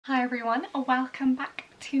Hi everyone, welcome back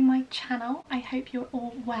to my channel. I hope you're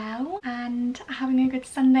all well and having a good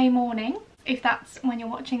Sunday morning, if that's when you're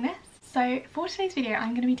watching this. So for today's video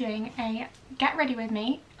I'm going to be doing a get ready with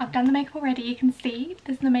me. I've done the makeup already, you can see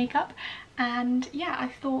there's the makeup, and yeah, I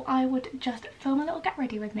thought I would just film a little get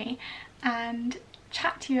ready with me and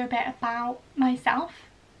chat to you a bit about myself.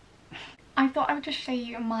 I thought I would just show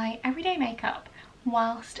you my everyday makeup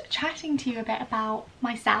whilst chatting to you a bit about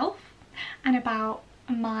myself and about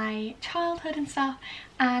my childhood and stuff,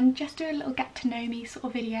 and just do a little get to know me sort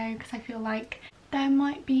of video, because I feel like there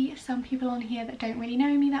might be some people on here that don't really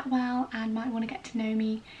know me that well and might want to get to know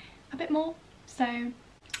me a bit more. So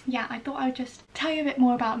yeah, I thought I would just tell you a bit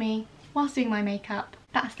more about me whilst doing my makeup.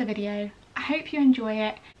 That's the video. I hope you enjoy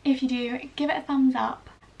it. If you do, give it a thumbs up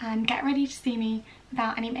and get ready to see me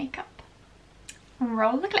without any makeup.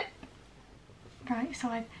 Roll the clip. Right, so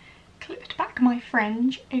I've clipped back my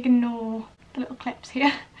fringe. Ignore the little clips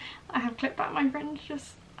here. I have clipped back my fringe,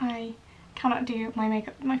 just I cannot do my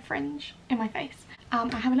makeup with my fringe in my face.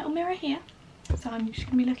 I have a little mirror here, so I'm just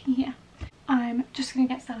going to be looking here. I'm just going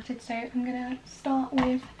to get started, so I'm going to start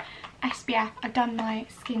with SPF. I've done my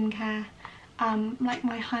skincare, like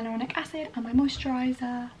my hyaluronic acid and my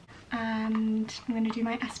moisturiser, and I'm going to do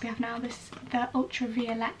my SPF now. This is the Ultra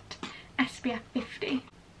Violette SPF 50.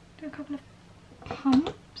 Do a couple of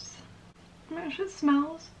pumps. Make sure it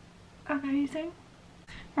smells amazing.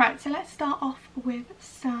 Right, so let's start off with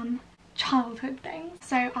some childhood things.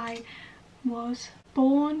 So I was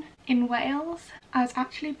born in Wales. I was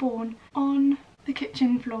actually born on the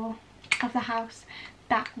kitchen floor of the house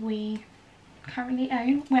that we currently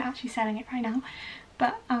own. We're actually selling it right now,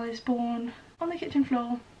 but I was born on the kitchen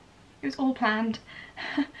floor. It was all planned.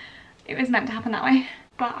 It was meant to happen that way.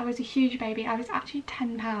 But I was a huge baby. I was actually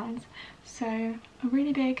 10 pounds, so a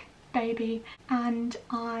really big baby, and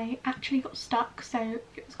I actually got stuck, so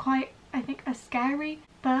it was quite, I think, a scary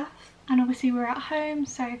birth. And obviously we were at home,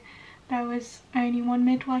 so there was only one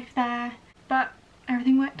midwife there, but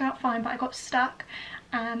everything worked out fine. But I got stuck,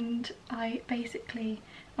 and I basically,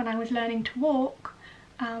 when I was learning to walk,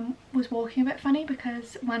 was walking a bit funny,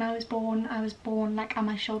 because when I was born like, and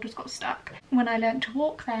my shoulders got stuck. When I learned to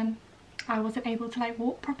walk then, I wasn't able to like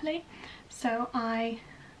walk properly, so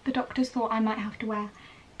the doctors thought I might have to wear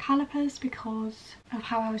calipers because of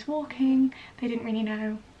how I was walking. They didn't really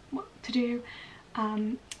know what to do,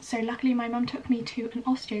 so luckily my mum took me to an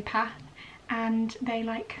osteopath, and they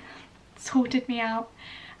like sorted me out,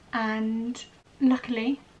 and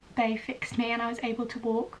luckily they fixed me and I was able to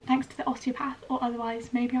walk thanks to the osteopath, or otherwise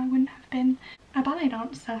maybe I wouldn't have been a ballet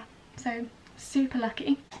dancer. So super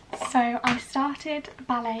lucky. So I started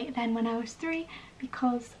ballet then when I was 3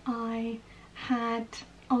 because I had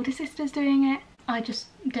older sisters doing it. I just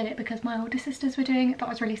did it because my older sisters were doing it, but I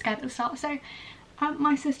was really scared at the start, so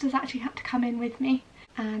my sisters actually had to come in with me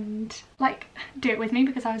and like do it with me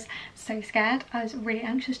because I was so scared. I was a really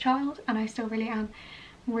anxious child, and I still really am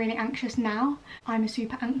really anxious now. I'm a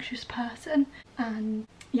super anxious person, and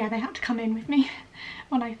yeah, they had to come in with me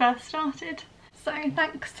when I first started. So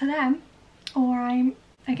thanks to them, or I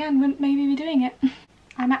again wouldn't maybe be doing it.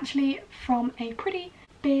 I'm actually from a pretty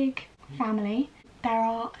big family. There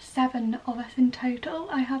are 7 of us in total.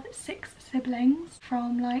 I have 6 siblings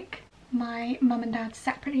from like my mum and dad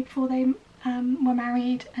separately before they were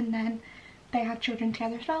married, and then they had children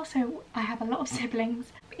together as well, so I have a lot of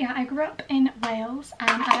siblings. But yeah, I grew up in Wales,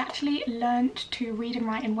 and I actually learnt to read and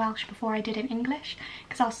write in Welsh before I did in English,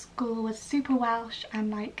 because our school was super Welsh,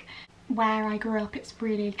 and like where I grew up it's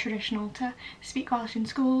really traditional to speak Welsh in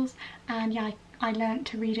schools, and yeah, I learnt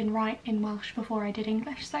to read and write in Welsh before I did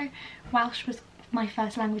English, so Welsh was my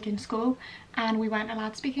first language in school, and we weren't allowed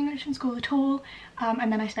to speak English in school at all,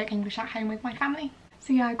 and then I spoke English at home with my family.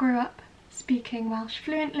 So yeah, I grew up speaking Welsh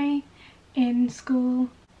fluently in school,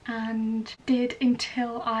 and did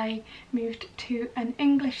until I moved to an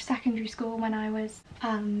English secondary school when I was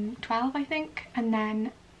 12 I think, and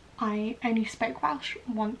then I only spoke Welsh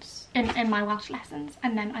once in my Welsh lessons,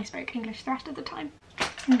 and then I spoke English the rest of the time.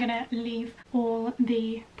 I'm gonna leave all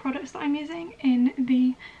the products that I'm using in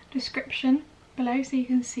the description below so you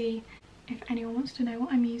can see if anyone wants to know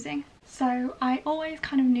what I'm using. So I always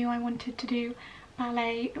kind of knew I wanted to do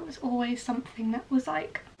ballet. It was always something that was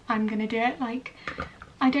like, I'm gonna do it. Like,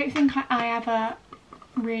 I don't think I ever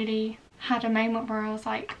really had a moment where I was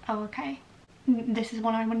like, oh okay, this is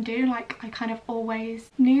what I want to do. Like, I kind of always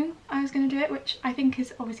knew I was going to do it, which I think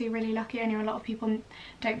is obviously really lucky. I know a lot of people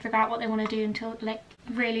don't figure out what they want to do until like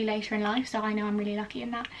really later in life, so I know I'm really lucky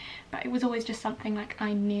in that. But it was always just something like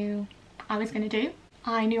I knew I was going to do.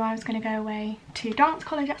 I knew I was going to go away to dance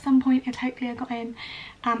college at some point if hopefully I got in,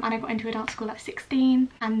 and I got into a dance school at 16,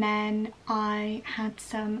 and then I had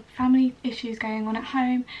some family issues going on at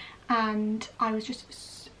home, and I was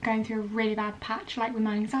just going through a really bad patch like with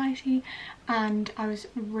my anxiety, and I was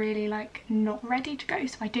really like not ready to go,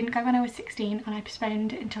 so I didn't go when I was 16 and I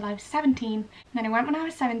postponed it until I was 17. And then I went when I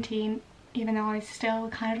was 17, even though I was still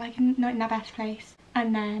kind of like not in the best place.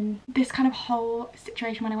 And then this kind of whole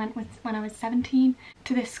situation when I went when I was 17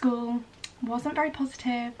 to this school wasn't very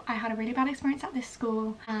positive. I had a really bad experience at this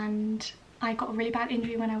school, and I got a really bad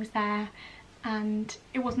injury when I was there, and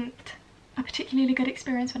it wasn't a particularly good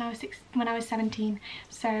experience when I was 17.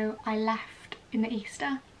 So I left in the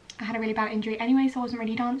Easter. I had a really bad injury anyway, so I wasn't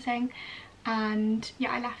really dancing, and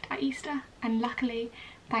yeah, I left at Easter, and luckily,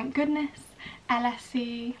 thank goodness,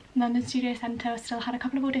 LSC, London Studio Centre, still had a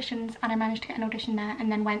couple of auditions, and I managed to get an audition there,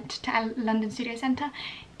 and then went to London Studio Centre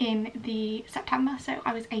in the September. So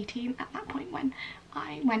I was 18 at that point when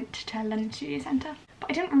I went to London Studio Centre.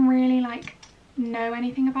 But I didn't really like know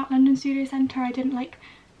anything about London Studio Centre. I didn't like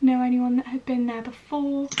know anyone that had been there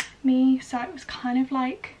before me, so it was kind of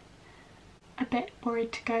like a bit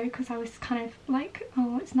worried to go, because I was kind of like,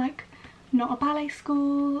 oh, it's like not a ballet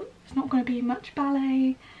school, it's not going to be much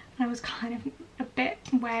ballet. I was kind of a bit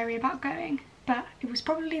wary about going, but it was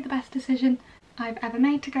probably the best decision I've ever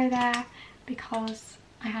made to go there, because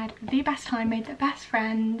I had the best time, made the best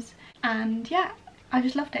friends, and yeah, I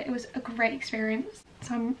just loved it. It was a great experience.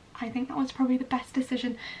 So I think that was probably the best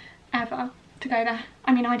decision ever to go there.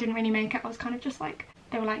 I mean, I didn't really make it. I was kind of just like,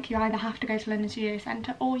 they were like, you either have to go to London Studio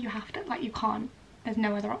Centre or you have to, like, you can't, there's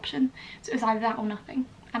no other option. So it was either that or nothing,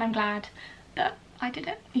 and I'm glad that I did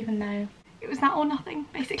it, even though it was that or nothing,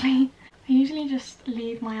 basically. I usually just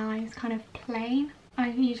leave my eyes kind of plain. I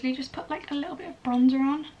usually just put like a little bit of bronzer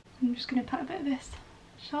on. I'm just going to put a bit of this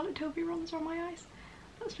Charlotte Tilbury bronzer on my eyes.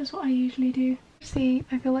 That's just what I usually do. See,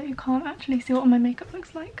 I feel like you can't actually see what my makeup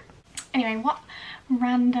looks like. Anyway,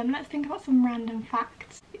 let's think about some random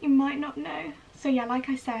facts that you might not know. So yeah, like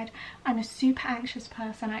I said, I'm a super anxious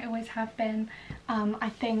person. I always have been. I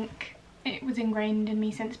think it was ingrained in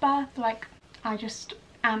me since birth. Like, I just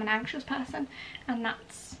am an anxious person, and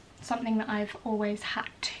that's something that I've always had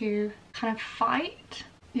to kind of fight.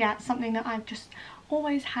 Yeah, it's something that I've just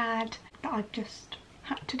always had, that I've just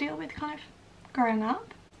had to deal with kind of growing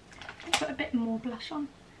up. I'll put a bit more blush on.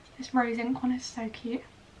 This rose ink one is so cute.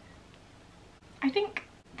 I think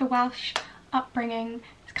the Welsh upbringing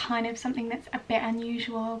is kind of something that's a bit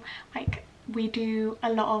unusual. Like, we do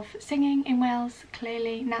a lot of singing in Wales,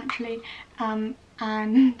 clearly, naturally,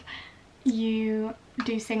 and you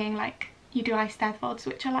do singing, like you do Eisteddfods,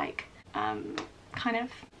 which are like kind of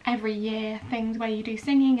every year things where you do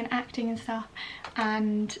singing and acting and stuff,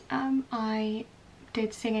 and I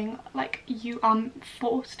did singing. Like, you are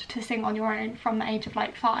forced to sing on your own from the age of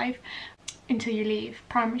like 5 until you leave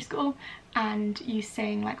primary school, and you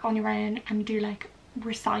sing like on your own and do like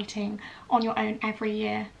reciting on your own every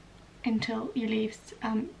year until you leave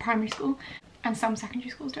primary school, and some secondary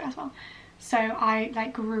schools do it as well. So I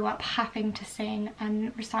like grew up having to sing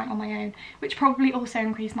and recite on my own, which probably also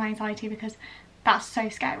increased my anxiety, because that's so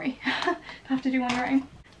scary to have to do on your own.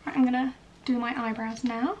 Right, I'm gonna do my eyebrows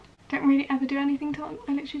now. Don't really ever do anything to them.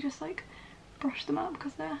 I literally just like brush them up,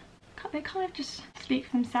 because they kind of just speak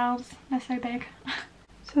for themselves. They're so big.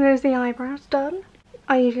 So there's the eyebrows done.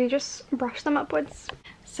 I usually just brush them upwards.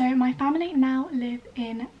 So my family now live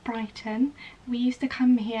in Brighton. We used to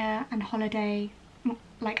come here and holiday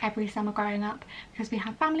like every summer growing up, because we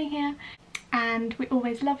have family here and we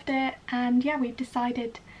always loved it, and yeah, we've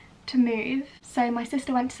decided to move. So my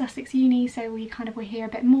sister went to Sussex Uni, so we kind of were here a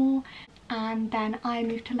bit more, and then I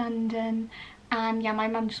moved to London, and yeah, my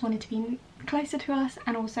mum just wanted to be closer to us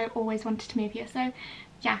and also always wanted to move here. So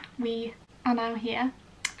yeah, we are now here,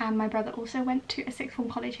 and my brother also went to a sixth form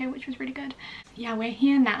college here, which was really good. Yeah, we're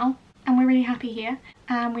here now and we're really happy here,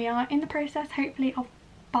 and we are in the process hopefully of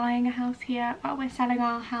buying a house here. Well, we're selling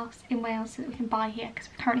our house in Wales so that we can buy here, because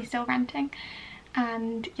we're currently still renting,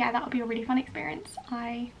 and yeah, that'll be a really fun experience.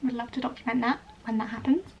 I would love to document that when that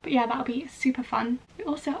happens, but yeah, that'll be super fun. We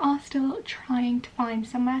also are still trying to find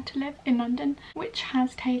somewhere to live in London, which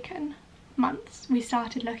has taken months. We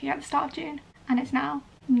started looking at the start of June and it's now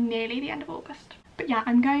nearly the end of August. But yeah,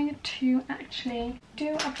 I'm going to actually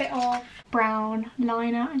do a bit of brown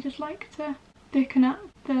liner. I just like to thicken up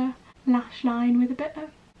the lash line with a bit of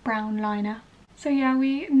brown liner. So yeah,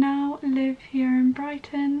 we now live here in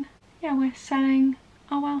Brighton. Yeah, we're selling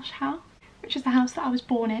our Welsh house, which is the house that I was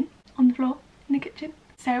born in, on the floor in the kitchen.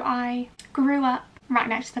 So I grew up right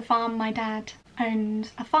next to the farm. My dad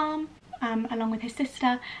owns a farm along with his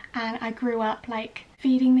sister, and I grew up like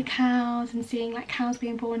feeding the cows and seeing like cows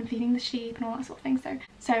being born and feeding the sheep and all that sort of thing.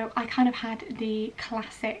 So I kind of had the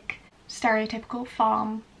classic stereotypical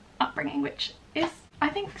farm upbringing, which is, I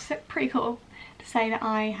think, pretty cool to say that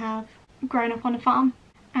I have grown up on a farm.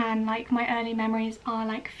 And like my early memories are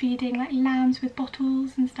like feeding like lambs with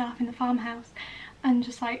bottles and stuff in the farmhouse, and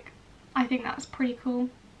just like, I think that's pretty cool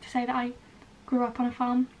to say that I grew up on a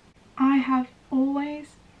farm. I have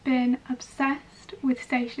always been obsessed with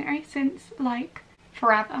stationery since like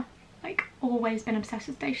forever, like always been obsessed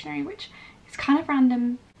with stationery, which is kind of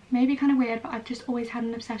random, maybe kind of weird, but I've just always had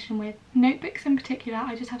an obsession with notebooks in particular.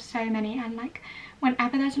 I just have so many, and like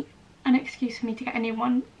whenever there's an excuse for me to get a new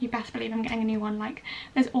one, you best believe I'm getting a new one. Like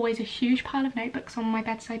there's always a huge pile of notebooks on my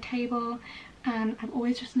bedside table, and I've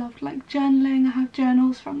always just loved like journaling. I have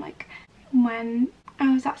journals from like when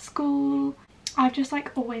I was at school. I've just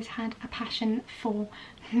like always had a passion for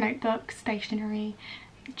notebooks, stationery,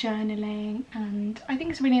 journaling, and I think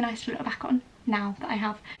it's really nice to look back on now that I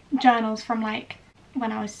have journals from like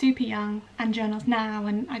when I was super young and journals now,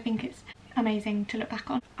 and I think it's amazing to look back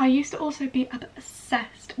on. I used to also be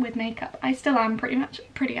obsessed with makeup. I still am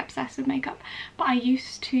pretty obsessed with makeup, but I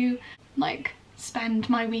used to like spend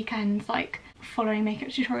my weekends like following makeup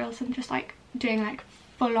tutorials and just like doing like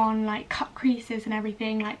full on like cut creases and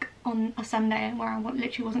everything like on a Sunday, where I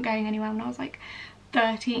literally wasn't going anywhere when I was like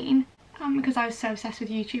 13, because I was so obsessed with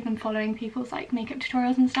YouTube and following people's like makeup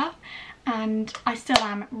tutorials and stuff. And I still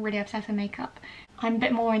am really obsessed with makeup. I'm a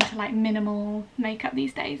bit more into like minimal makeup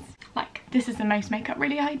these days. Like this is the most makeup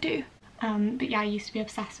really I do. But yeah, I used to be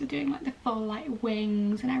obsessed with doing like the full like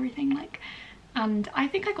wings and everything, like, and I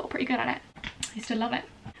think I got pretty good at it. I used to love it.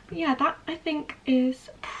 But yeah, that I think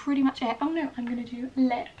is pretty much it. Oh no, I'm gonna do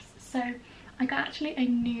lips. So I got actually a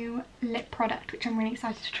new lip product which I'm really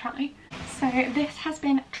excited to try. So this has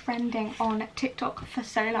been trending on TikTok for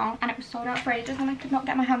so long, and it was sold out for ages and I could not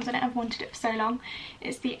get my hands on it. I've wanted it for so long.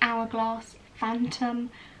 It's the Hourglass Phamtom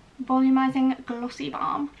Volumizing Glossy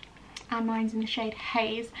Balm, and mine's in the shade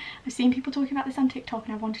Haze. I've seen people talking about this on TikTok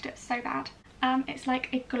and I wanted it so bad. It's like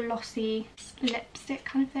a glossy lipstick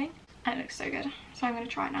kind of thing, and it looks so good. So I'm going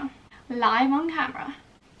to try it now live on camera.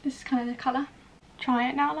 This is kind of the colour. Try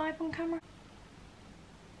it now live on camera.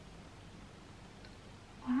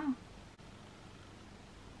 Wow.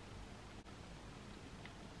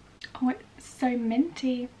 Oh, it's so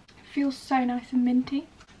minty. It feels so nice and minty.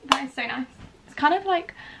 That is so nice. It's kind of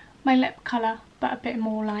like my lip colour, but a bit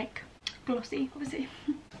more like glossy, obviously.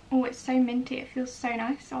 Oh, it's so minty. It feels so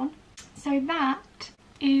nice on. So that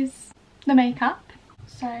is the makeup.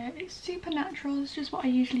 So it's super natural. It's just what I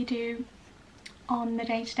usually do on the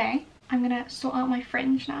day-to-day. I'm going to sort out my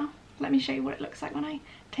fringe now. Let me show you what it looks like when I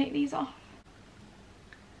take these off.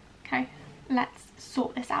 Okay, let's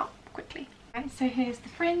sort this out quickly. Right, so here's the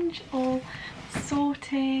fringe all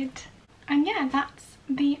sorted. And yeah, that's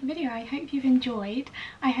the video. I hope you've enjoyed.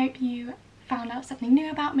 I hope you found out something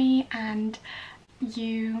new about me and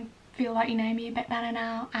you feel like you know me a bit better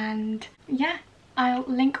now. And yeah, I'll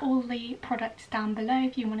link all the products down below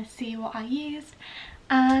if you want to see what I used.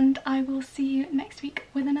 And I will see you next week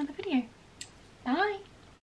with another video. Bye!